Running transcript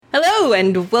Hello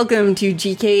and welcome to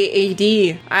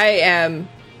GKAD. I am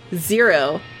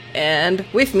Zero, and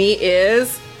with me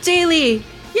is Jaylee.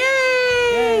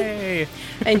 Yay!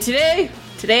 And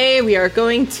today we are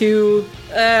going to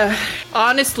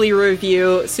honestly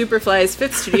review Superfly's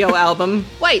fifth studio album,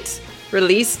 White,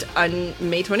 released on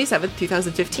May 27th,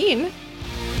 2015.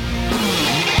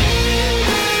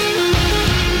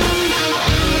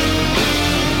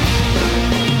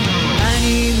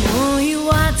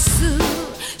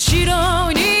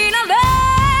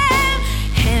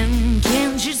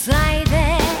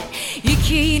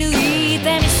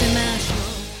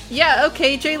 Yeah,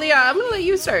 okay, Jaylee, I'm gonna let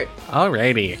you start.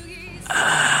 Alrighty.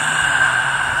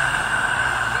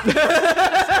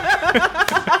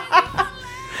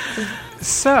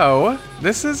 So,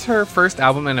 this is her first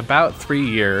album in about 3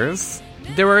 years.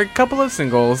 There were a couple of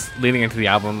singles leading into the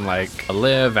album, like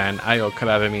Live and Ayo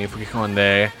Karara ni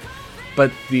Fukikonde.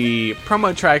 But the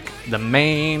promo track, the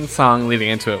main song leading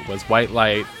into it, was White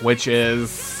Light, which is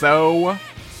so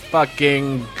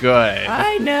fucking good.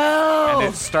 I know. And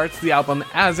it starts the album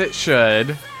as it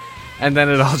should, and then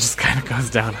it all just kind of goes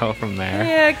downhill from there.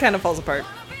 Yeah, it kind of falls apart.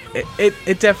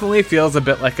 It definitely feels a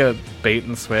bit like a bait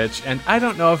and switch, and I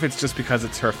don't know if it's just because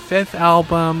it's her fifth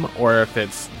album, or if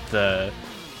it's the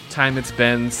time it's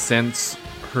been since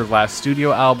her last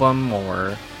studio album,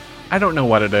 or I don't know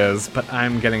what it is, but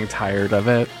I'm getting tired of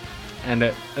it. And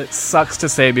it sucks to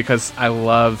say because I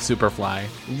love Superfly.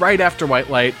 Right after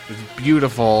White Light is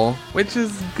Beautiful, which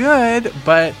is good,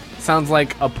 but sounds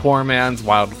like a poor man's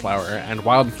Wildflower. And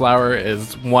Wildflower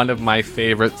is one of my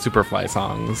favorite Superfly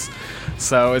songs.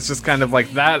 So it's just kind of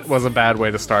like, that was a bad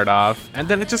way to start off. And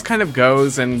then it just kind of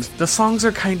goes, and the songs are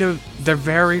they're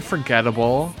very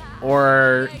forgettable.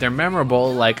 Or they're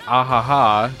memorable, like Ah Ha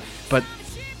Ha, but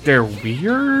they're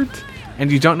weird. And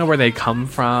you don't know where they come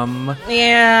from.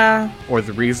 Yeah. Or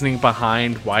the reasoning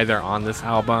behind why they're on this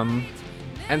album.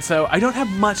 And so I don't have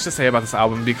much to say about this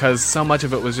album because so much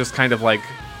of it was just kind of like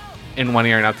in one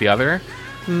ear and out the other.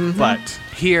 Mm-hmm. But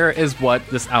here is what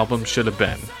this album should have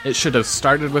been. It should have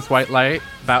started with White Light.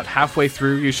 About halfway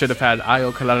through, you should have had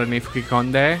Ayo Karara ni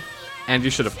Fukikonde. And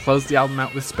you should have closed the album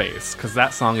out with Space, because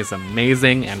that song is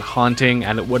amazing and haunting,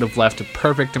 and it would have left a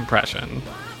perfect impression.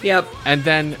 Yep. And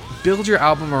then build your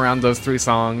album around those three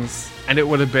songs, and it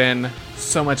would have been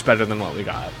so much better than what we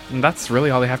got. And that's really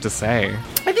all I have to say.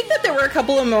 I think that there were a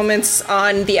couple of moments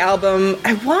on the album,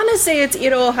 I want to say it's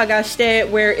Iro Hagashite,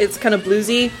 where it's kind of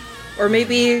bluesy, or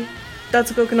maybe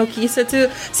Datsugoku no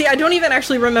Kisetsu. See, I don't even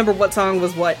actually remember what song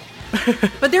was what.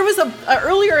 But there was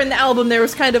earlier in the album, there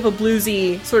was kind of a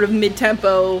bluesy sort of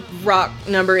mid-tempo rock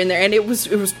number in there, and it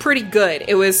was pretty good.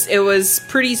 It was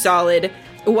pretty solid.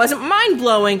 It wasn't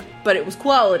mind-blowing, but it was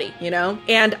quality, you know?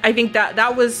 And I think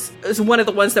that was one of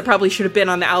the ones that probably should have been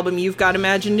on the album you've got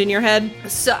imagined in your head.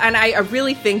 So, and I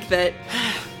really think that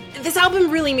this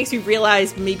album really makes me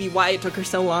realize maybe why it took her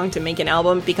so long to make an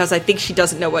album, because I think she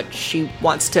doesn't know what she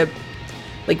wants to,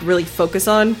 like, really focus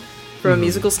on from a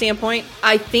musical standpoint.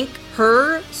 I think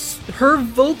her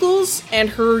vocals and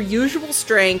her usual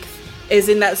strength is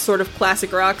in that sort of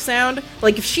classic rock sound.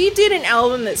 Like, if she did an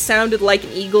album that sounded like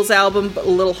an Eagles album but a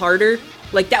little harder,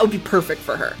 like, that would be perfect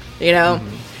for her, you know?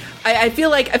 Mm-hmm. I feel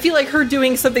like her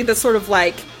doing something that's sort of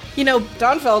like, you know,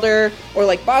 Don Felder, or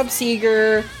like Bob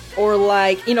Seger, or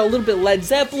like, you know, a little bit Led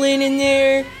Zeppelin in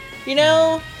there, you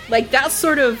know? Like, that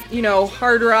sort of, you know,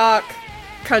 hard rock,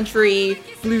 country,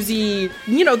 bluesy,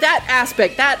 you know, that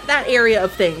aspect, that area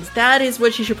of things. That is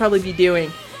what she should probably be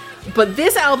doing. But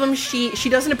this album, she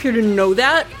doesn't appear to know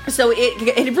that, so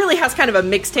it really has kind of a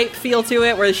mixtape feel to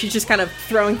it, where she's just kind of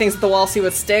throwing things at the wall, see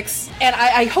what sticks. And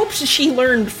I hope she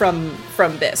learned from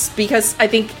this, because I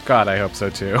think... God, I hope so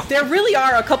too. There really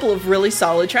are a couple of really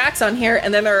solid tracks on here,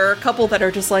 and then there are a couple that are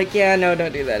just like, yeah, no,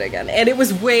 don't do that again. And it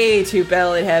was way too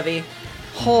ballad heavy.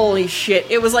 Holy shit.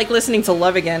 It was like listening to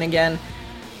Love Again.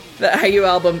 The IU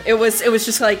album. It was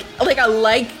just like I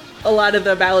like a lot of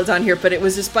the ballads on here, but it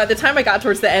was just, by the time I got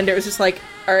towards the end, it was just like,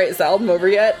 alright, is the album over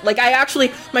yet? Like,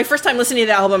 my first time listening to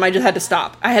the album, I just had to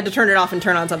stop. I had to turn it off and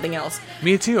turn on something else.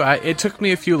 Me too. It took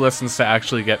me a few listens to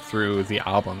actually get through the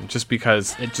album, just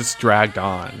because it just dragged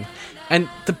on. And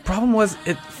the problem was,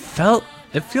 it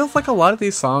feels like a lot of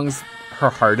these songs,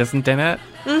 her heart isn't in it.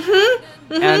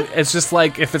 Mm-hmm. Mm-hmm. And it's just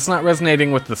like, if it's not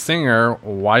resonating with the singer,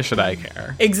 why should I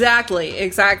care?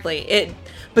 Exactly.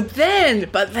 But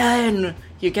then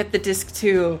you get the disc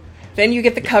 2, then you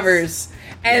get the covers,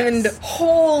 and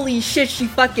holy shit, she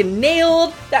fucking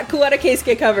nailed that Kuwata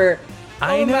Keisuke cover.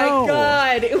 I know. Oh my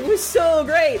god, it was so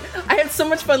great. I had so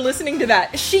much fun listening to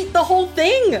that. The whole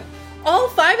thing all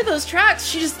 5 of those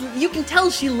tracks, you can tell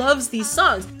she loves these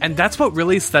songs. And that's what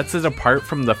really sets it apart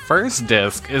from the first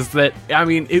disc, is that, I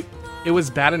mean, it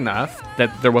was bad enough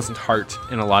that there wasn't heart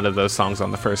in a lot of those songs on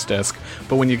the first disc,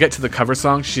 but when you get to the cover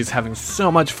songs, she's having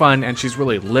so much fun, and she's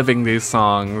really living these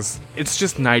songs. It's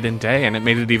just night and day, and it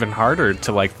made it even harder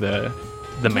to like the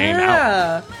main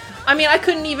album. I mean, I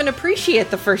couldn't even appreciate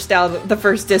the first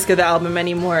disc of the album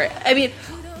anymore. I mean,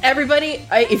 everybody,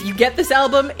 if you get this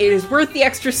album, it is worth the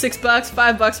extra $6,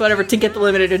 $5, whatever, to get the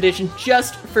limited edition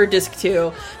just for disc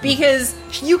 2, because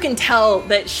you can tell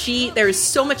that there's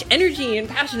so much energy and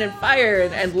passion and fire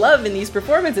and love in these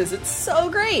performances. It's so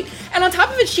great. And on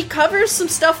top of it, she covers some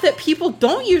stuff that people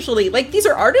don't usually, like, these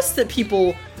are artists that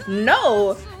people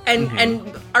know,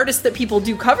 and artists that people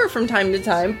do cover from time to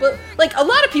time, but like a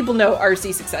lot of people know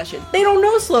RC Succession. They don't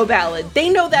know Slow Ballad. They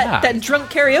know that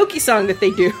drunk karaoke song that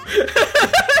they do.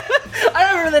 I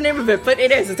don't remember the name of it, but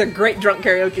it's a great drunk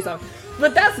karaoke song.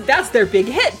 But that's their big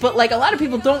hit. But like a lot of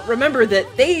people don't remember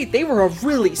that they were a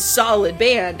really solid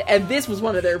band, and this was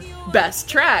one of their best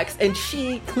tracks, and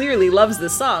she clearly loves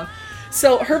this song.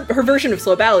 So her version of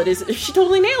Slow Ballad she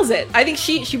totally nails it. I think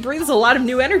she brings a lot of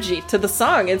new energy to the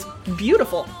song. It's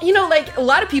beautiful. You know, like, a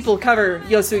lot of people cover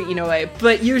Yosu Inoue,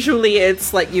 but usually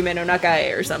it's like Yume no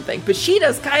Nakae or something. But she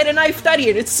does Kaede Knife Study,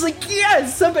 and it's like,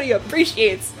 yes, somebody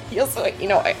appreciates Yosu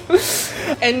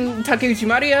Inoue. And Takeuchi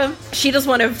Maria, she does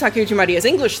one of Takeuchi Maria's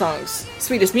English songs,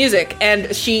 Sweetest Music,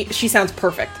 and she sounds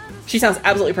perfect. She sounds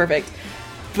absolutely perfect.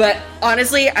 But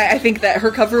honestly, I think that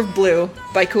her cover of Blue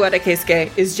by Kuwata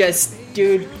Keisuke is just,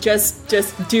 dude,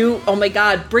 just do, oh my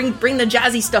god, bring the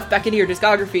jazzy stuff back into your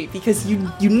discography, because you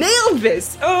nailed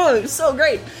this. Oh, it was so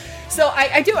great. So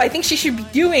I think she should be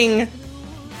doing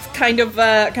kind of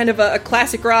a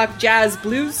classic rock, jazz,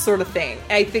 blues sort of thing.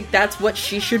 I think that's what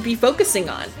she should be focusing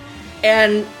on.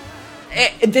 And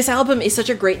this album is such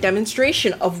a great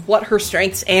demonstration of what her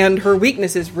strengths and her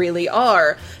weaknesses really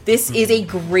are. This is a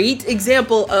great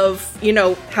example of, you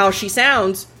know, how she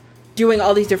sounds doing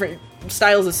all these different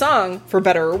styles of song, for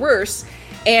better or worse.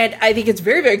 And I think it's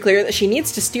very, very clear that she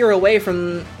needs to steer away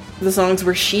from the songs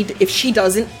where if she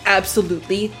doesn't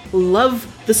absolutely love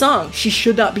the song, she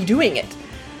should not be doing it.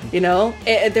 You know,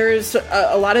 there's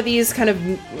a lot of these kind of,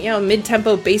 you know,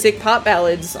 mid-tempo basic pop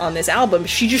ballads on this album.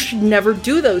 She just should never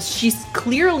do those. She's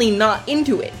clearly not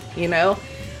into it, you know?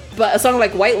 But a song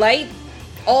like White Light,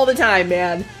 all the time,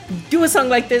 man. Do a song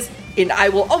like this, and I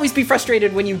will always be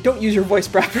frustrated when you don't use your voice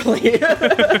properly.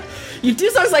 You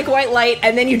do songs like White Light,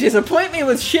 and then you disappoint me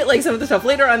with shit like some of the stuff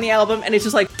later on the album, and it's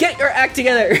just like, get your act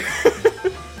together.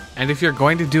 And if you're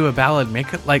going to do a ballad,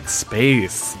 make it like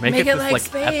Space. Make it this like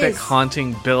Space. Epic,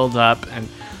 haunting build up, and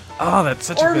that's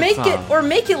such a good song. Or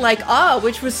make it like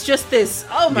which was just this.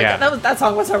 Oh my god, that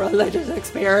song was a religious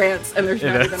experience, and there's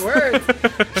not even words.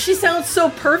 She sounds so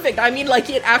perfect. I mean,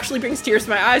 like, it actually brings tears to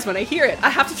my eyes when I hear it.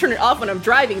 I have to turn it off when I'm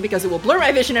driving because it will blur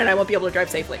my vision and I won't be able to drive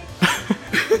safely.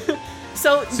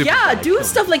 So do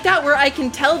stuff like that where I can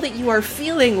tell that you are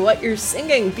feeling what you're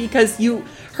singing, because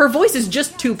her voice is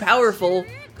just too powerful.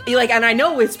 Like, and I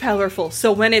know it's powerful,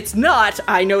 so when it's not,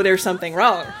 I know there's something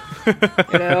wrong.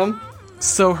 You know?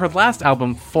 So her last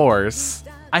album, Force,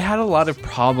 I had a lot of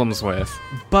problems with,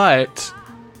 but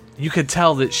you could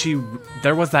tell that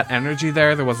there was that energy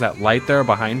there was that light there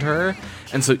behind her,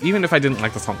 and so even if I didn't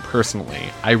like the song personally,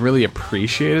 I really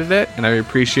appreciated it, and I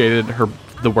appreciated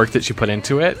the work that she put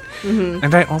into it,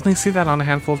 and I only see that on a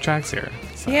handful of tracks here.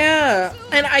 So. Yeah,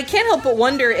 and I can't help but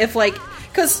wonder if, like,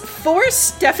 because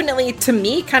Force definitely, to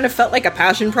me, kind of felt like a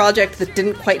passion project that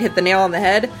didn't quite hit the nail on the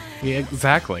head. Yeah,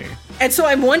 exactly. And so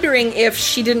I'm wondering if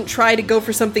she didn't try to go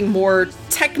for something more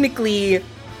technically,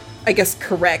 I guess,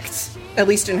 correct, at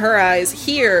least in her eyes,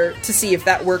 here, to see if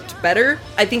that worked better.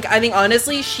 I think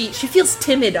honestly, she feels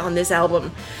timid on this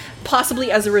album,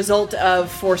 possibly as a result of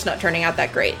Force not turning out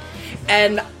that great.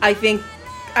 And I think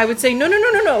I would say,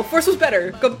 no, Force was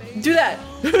better. Go do that.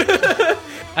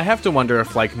 I have to wonder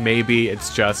if, like, maybe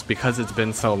it's just because it's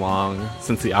been so long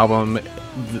since the album,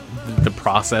 the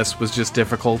process was just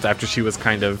difficult after she was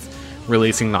kind of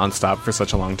releasing nonstop for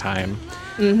such a long time.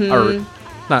 Or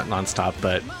not nonstop,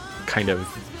 but kind of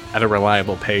at a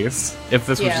reliable pace. If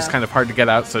this was just kind of hard to get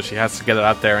out, so she has to get it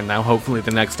out there, and now hopefully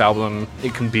the next album,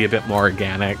 it can be a bit more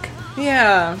organic.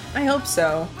 Yeah, I hope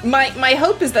so. My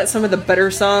hope is that some of the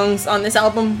better songs on this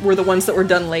album were the ones that were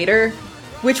done later,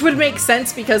 which would make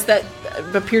sense because that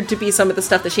appeared to be some of the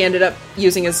stuff that she ended up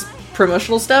using as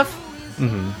promotional stuff.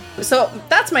 So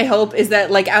that's my hope, is that,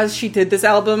 like, as she did this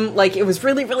album, like, it was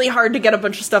really, really hard to get a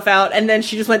bunch of stuff out, and then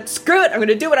she just went, screw it, I'm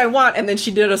gonna do what I want, and then she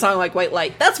did a song like White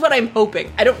Light. That's what I'm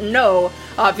hoping. I don't know,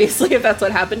 obviously, if that's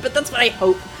what happened, but that's what I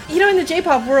hope. in the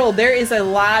J-pop world, there is a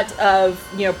lot of,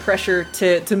 pressure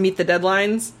to meet the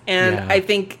deadlines. And Yeah. I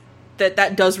think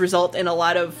that does result in a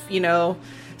lot of,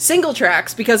 single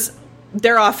tracks, because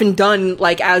they're often done,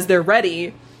 like, as they're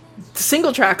ready.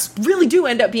 Single tracks really do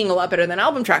end up being a lot better than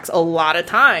album tracks a lot of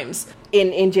times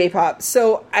in J-pop.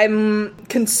 So I'm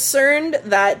concerned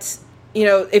that,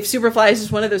 if Superfly is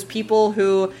just one of those people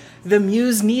who the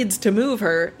muse needs to move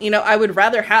her, I would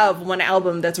rather have one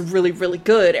album that's really, really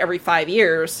good every 5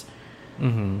 years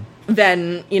than,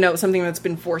 something that's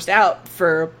been forced out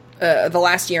for the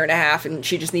last year and a half, and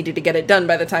she just needed to get it done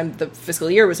by the time the fiscal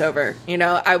year was over.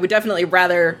 I would definitely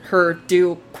rather her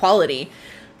do quality,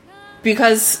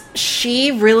 because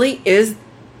she really is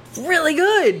really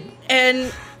good.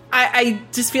 And I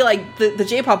just feel like the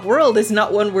J-pop world is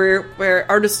not one where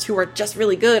artists who are just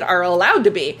really good are allowed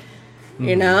to be.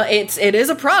 It is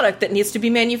a product that needs to be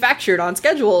manufactured on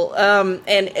schedule,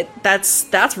 and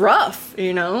that's rough,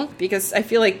 because I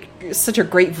feel like such a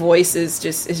great voice is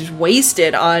just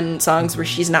wasted on songs where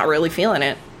she's not really feeling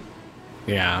it.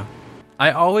 Yeah. I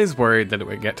always worried that it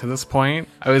would get to this point.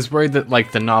 I was worried that,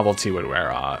 like, the novelty would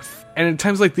wear off. And in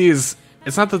times like these,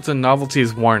 it's not that the novelty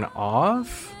is worn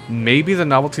off. Maybe the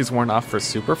novelty is worn off for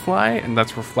Superfly, and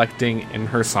that's reflecting in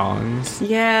her songs.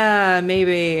 Yeah,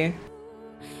 maybe.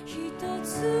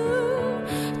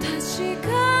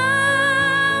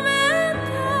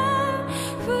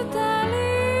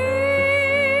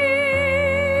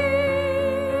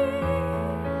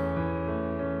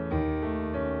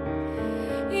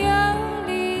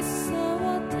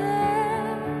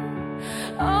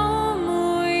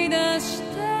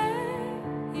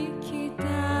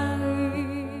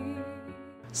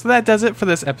 So that does it for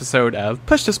this episode of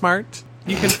Push to Smart.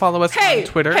 You can follow us on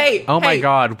Twitter. My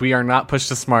God, we are not Push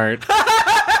to Smart.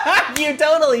 You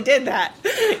totally did that.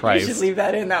 Christ. You should leave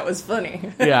that in. That was funny.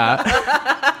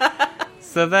 Yeah.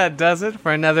 So that does it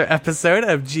for another episode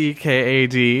of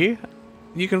GKAD.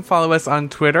 You can follow us on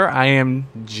Twitter. I am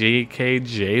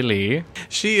JKJLee.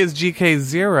 She is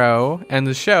GK0, and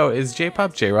the show is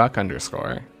JPopJrock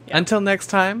 _. Yeah. Until next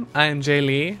time, I am Jay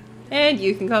Lee. And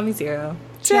you can call me Zero.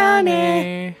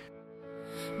 Johnny.